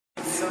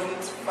something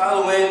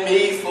following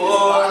me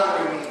for,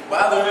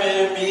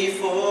 bothering me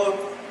for,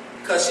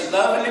 cause she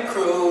loving the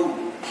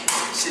crew.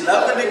 She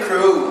loving the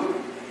crew.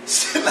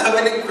 She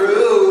loving the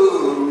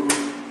crew.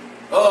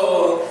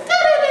 Oh.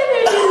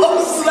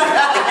 Oh,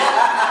 snap.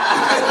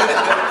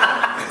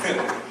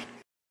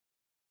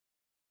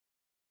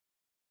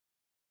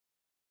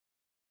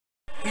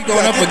 He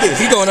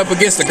going up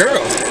against the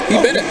girl. He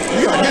better.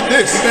 You gotta get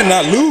this. He better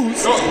not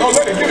lose. Don't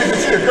let it get it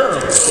because she a girl.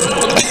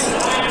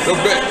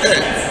 Don't bet.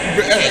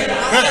 Hey.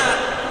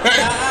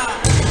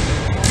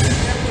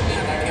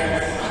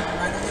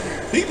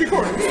 He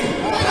recording me.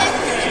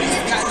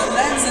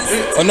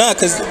 Oh no,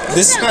 cause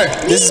this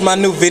is my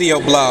new video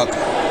blog.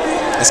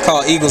 It's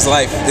called Eagles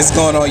Life. It's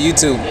going on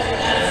YouTube.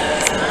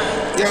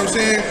 You know what I'm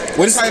saying?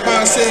 What is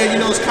Tyvon said, you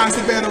know, it's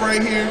ConstantBattle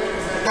right here.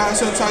 Got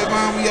us on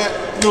Tyvon, we got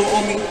the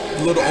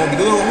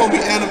little homie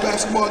Anna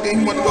basketball game.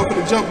 He want to go for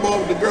the jump ball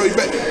with the girl. You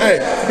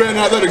better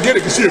not let her get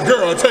it because she a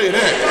girl, I'll tell you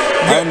that.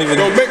 Don't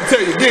make me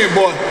tell you again,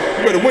 boy.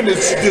 You better win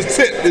this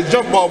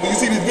jump ball. When you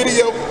see this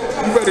video,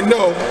 you better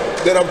know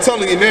that I'm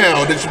telling you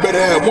now that you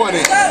better have won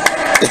it.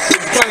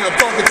 I'm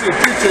talking to the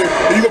future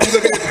and you're going to be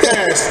looking at the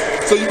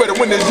past. So you better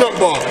win this jump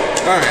ball.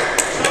 All right.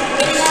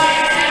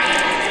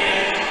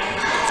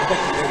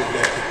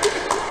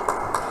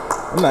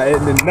 I'm not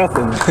editing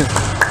nothing.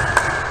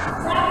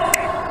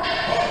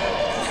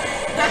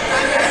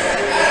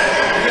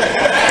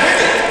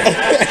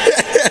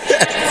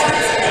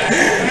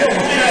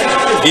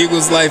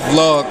 Eagles Life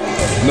vlog,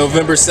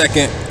 November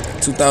 2nd,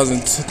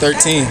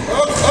 2013.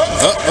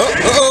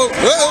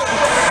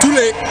 Too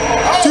late.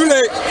 Too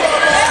late.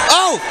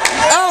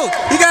 Oh,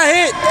 he got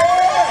hit.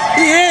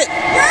 He hit.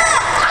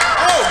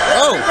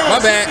 Oh, my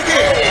bad.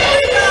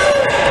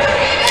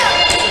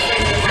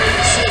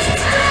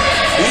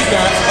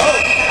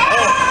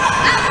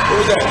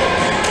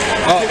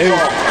 Oh, it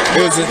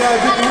was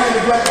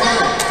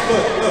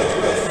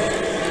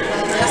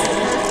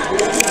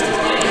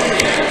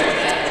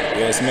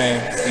yes, man.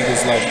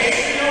 Eagles Life.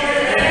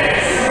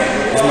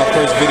 This is my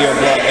first video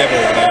vlog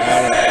ever.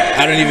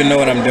 I don't even know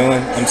what I'm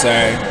doing. I'm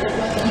sorry.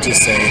 I'm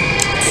just saying.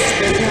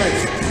 There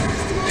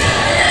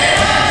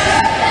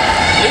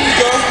you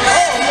go.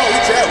 Oh no, you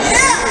traveling.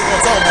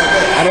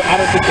 I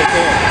don't think they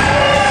care.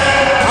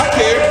 I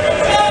care.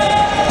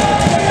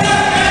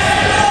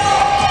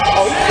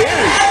 Oh, you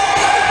carry.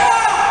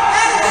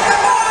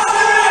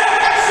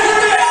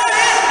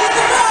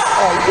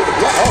 Oh, you did the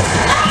block. Oh.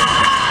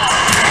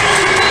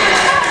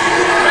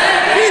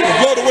 He didn't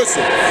blow the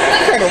whistle.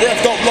 What kind of ref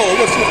don't blow a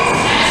whistle?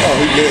 Oh,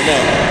 he did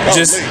now.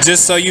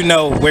 Just so you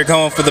know, we're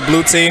going for the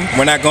blue team.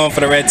 We're not going for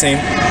the red team.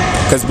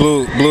 Because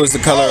blue is the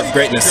color of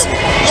greatness.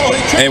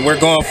 And we're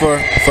going for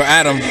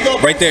Adam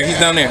right there. He's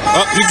down there.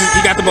 Oh,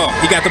 he got the ball.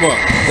 He got the ball.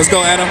 Let's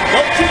go, Adam.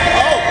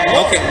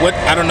 Okay, what?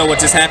 I don't know what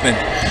just happened.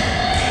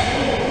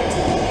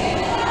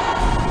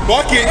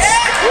 Buckets.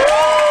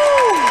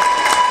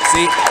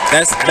 See,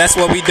 that's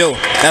what we do.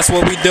 That's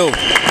what we do.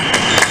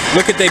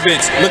 Look at their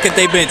bench. Look at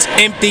their bench.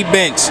 Empty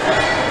bench.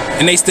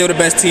 And they still the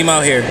best team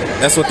out here.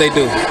 That's what they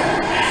do.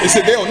 They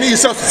said they don't need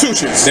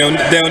substitutions. They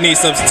don't need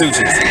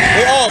substitutions.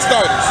 They all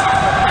starters.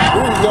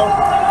 Here we go.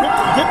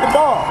 Get the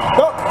ball.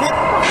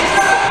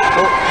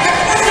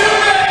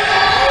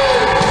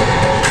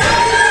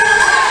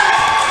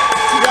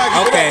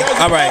 Okay,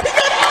 all right.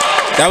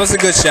 That was a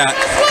good shot.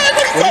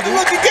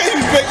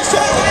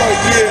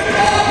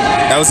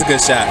 That was a good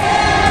shot.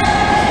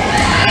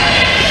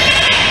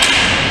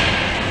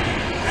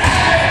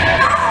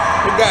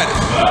 We got it.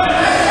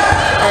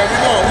 All right, we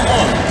going.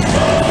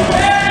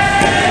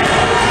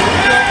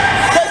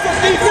 Play some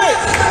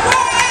defense.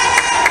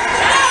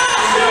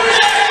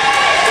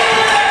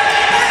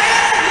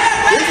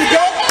 Here we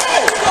go.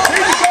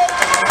 Here we go.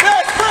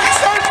 Fast break,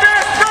 son.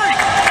 Fast break.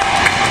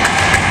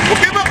 We'll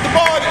give up the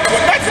ball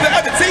back to the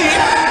other team.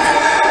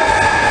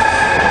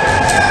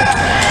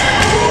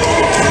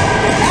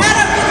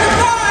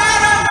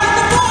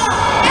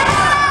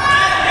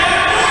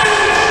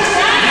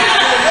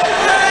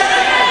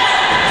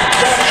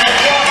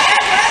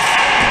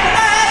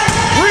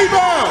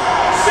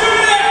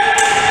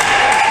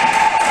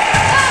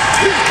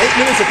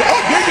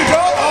 Oh, there you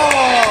go. Oh,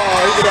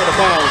 he got out of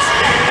bounds.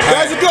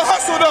 That's a good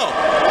hustle, though.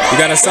 You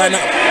gotta sign up.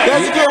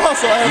 That's a good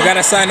hustle, Adam. You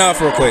gotta sign off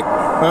real quick.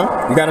 Huh?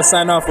 You gotta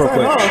sign off real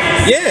quick.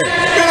 Yeah.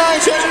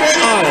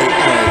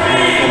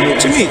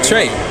 What you mean,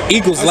 Trey?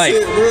 Eagles Life.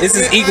 This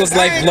is Eagles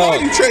Life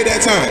vlog. You Trey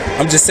that time.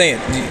 I'm just saying,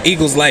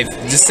 Eagles Life.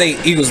 Just say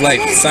Eagles Life.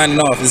 Signing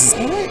off. This is.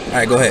 All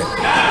right, go ahead.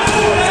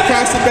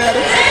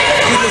 ConstantBattle.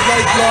 Eagles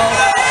Life vlog.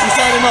 You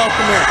signing off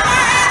from there.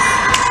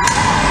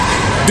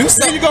 Do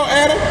something. There you go,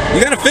 Adam.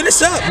 You gotta finish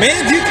up,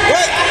 man.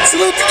 What?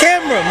 Salute the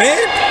camera,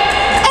 man.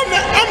 I'm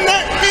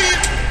not, man.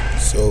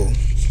 So,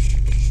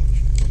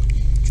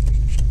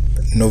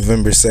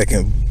 November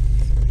 2nd,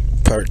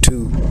 part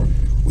 2.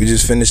 We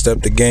just finished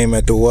up the game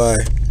at the Y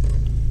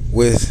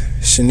with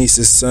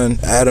Chanise's son,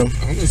 Adam.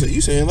 I'm gonna say,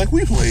 you saying like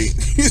we played.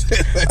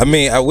 I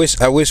mean, I wish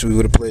we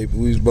would have played, but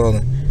we was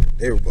balling.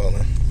 They were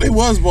balling. They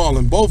was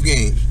balling both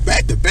games,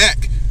 back to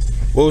back.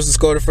 What was the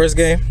score of the first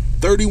game?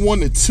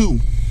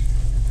 31-2.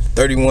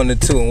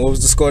 31-2. And what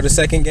was the score of the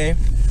second game?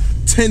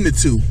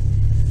 10-2.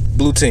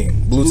 Blue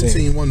team. Blue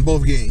team won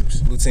both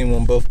games. Blue team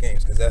won both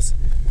games because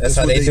that's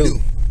how they do.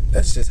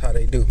 That's just how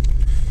they do.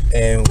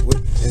 And what,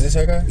 is this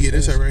her guy? Yeah,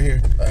 this her right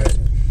here. All right.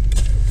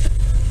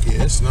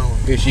 Yeah, it's snowing.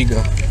 Here she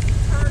go.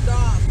 Turned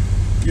off.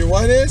 Your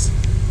what is?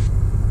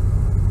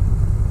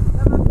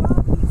 And my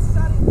phone keeps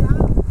shutting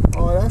down.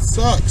 Oh, that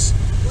sucks.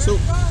 So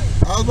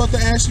I was about to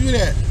ask you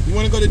that. You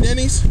want to go to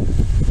Denny's? Yeah,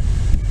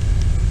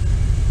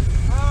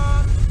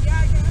 I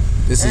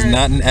guess. This is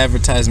not an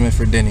advertisement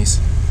for Denny's.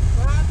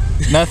 What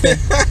happened? Nothing.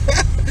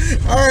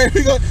 All right,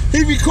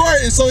 he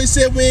recording, so he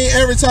said we ain't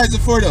advertising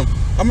for them.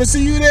 I'm gonna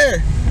see you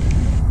there.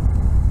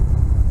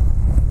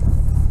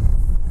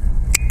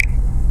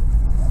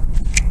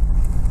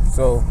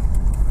 So,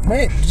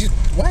 man,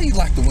 why you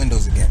lock the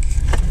windows again?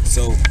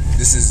 So,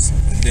 this is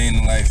a day in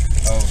the life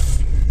of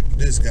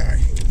This guy.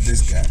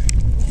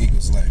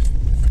 Eagle's life.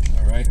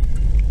 All right.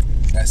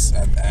 That's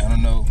I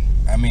don't know.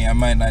 I mean, I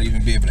might not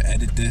even be able to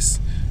edit this,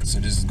 so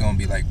this is gonna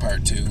be like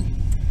part 2.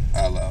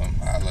 I don't know.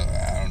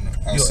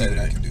 I'll see what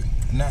I can do.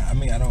 Nah, I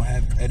mean, I don't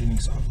have editing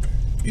software.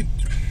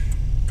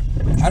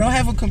 I don't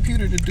have a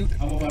computer to do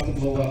that. I'm about to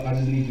blow up. I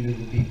just need you to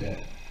repeat that.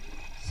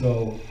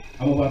 So,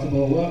 I'm about to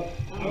blow up.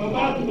 I'm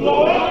about to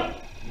blow up.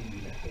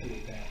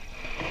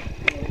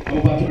 I'm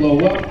about to blow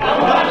up. I'm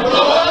about to blow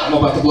up. I'm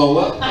about to blow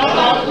up. I'm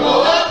about to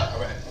blow up. All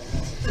right.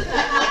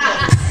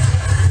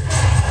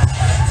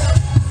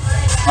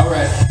 All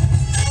right.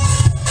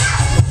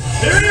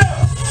 Here we go.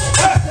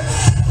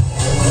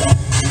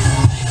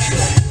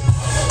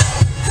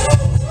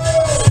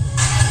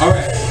 All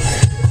right.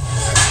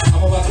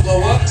 I'm about to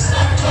blow up.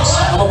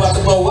 I'm about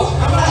to blow up.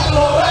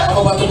 I'm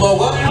about to blow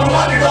up. I'm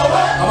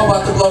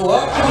about to blow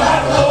up.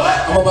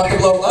 I'm about to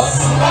blow up.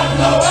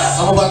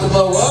 I'm about to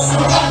blow up.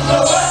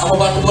 I'm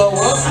about to blow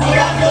up. I'm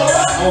about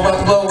to blow up. I'm about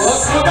to blow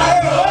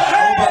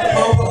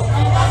up.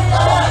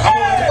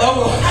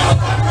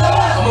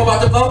 I'm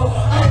about to blow up.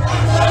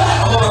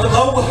 I'm about to blow up. I'm about to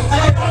blow up.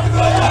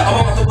 I'm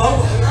about to blow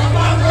up.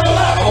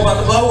 I'm about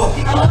to blow up.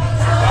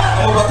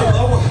 I'm about to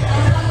blow up.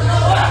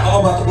 I'm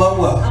about to blow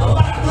up.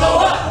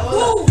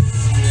 Woo!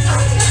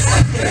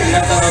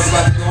 I thought I was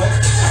about to go in.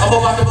 I'm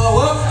about to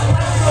blow up.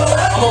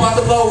 I'm about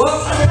to blow up.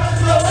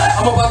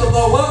 I'm about to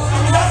blow up.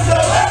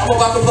 I'm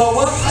about to blow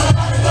up.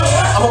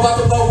 I'm about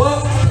to blow up.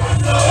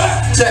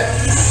 Check.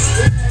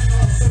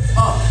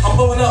 I'm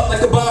blowing up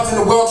like the bombs in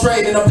the World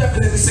Trade, and I'm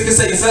definitely sick of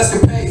Satan's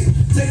escapades.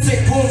 Tick,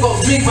 tick, boom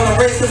goes me when I'm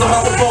raised, cause I'm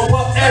about to blow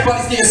up.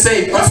 Everybody's getting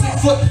saved. I'm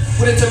 6 foot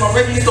with it to my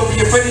radius. Don't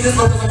be afraid of this,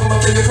 because I'm going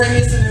up to your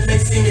cranius, and it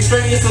makes it seem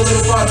extraneous, a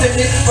little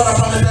spontaneous, but I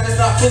promise that it's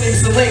not fully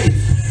miscellaneous.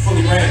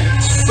 Fully ran.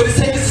 But it's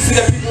taken to see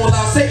that people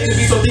allow Satan to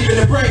be so deep in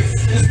their brain.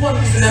 And it's one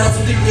reason that I'm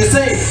so deeply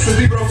insane, because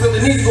people don't feel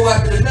the need to go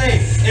after the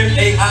name.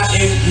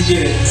 M-A-I-N, you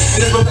get it.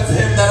 And it's because of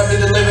him that I've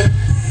been delivered.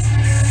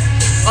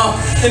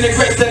 And the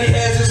grace that he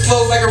has just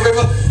flows like a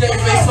river. Get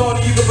your face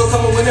on and you can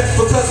become a winner.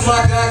 Because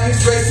my God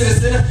gives grace to the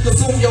sinner.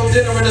 Consume your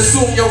dinner and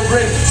assume your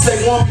grin. Stay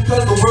warm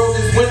because the world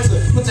is winter.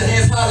 Put your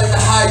hands high like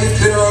the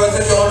highest bidder, or as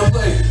if you're on a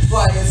plane.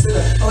 Fly and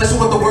sinner. Unless you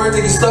want the word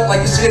to get stuck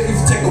like a shit. If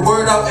you take the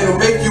word out, it'll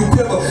make you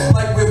quiver.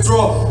 Like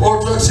withdrawal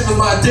or drug shivers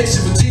my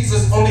addiction. But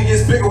Jesus only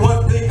gets bigger.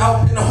 One thing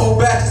out and the whole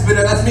batch is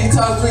bitter. That's me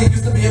times 3.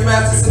 Used to be a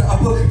master sinner. I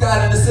put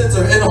God in the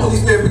center. And the Holy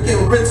Spirit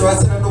became a printer. I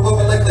said I'm the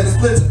one like a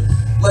splinter.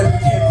 Like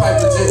we can't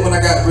pipe legit when I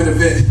got rid of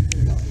it.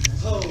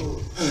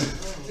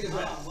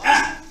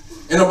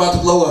 And I'm about to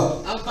blow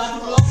up. I'm about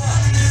to blow up.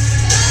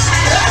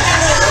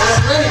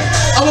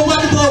 I'm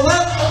about to blow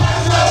up.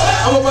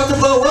 I'm about to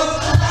blow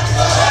up.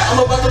 I'm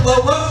about to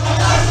blow up.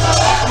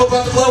 I'm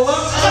about to blow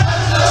up.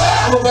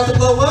 I'm about to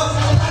blow up.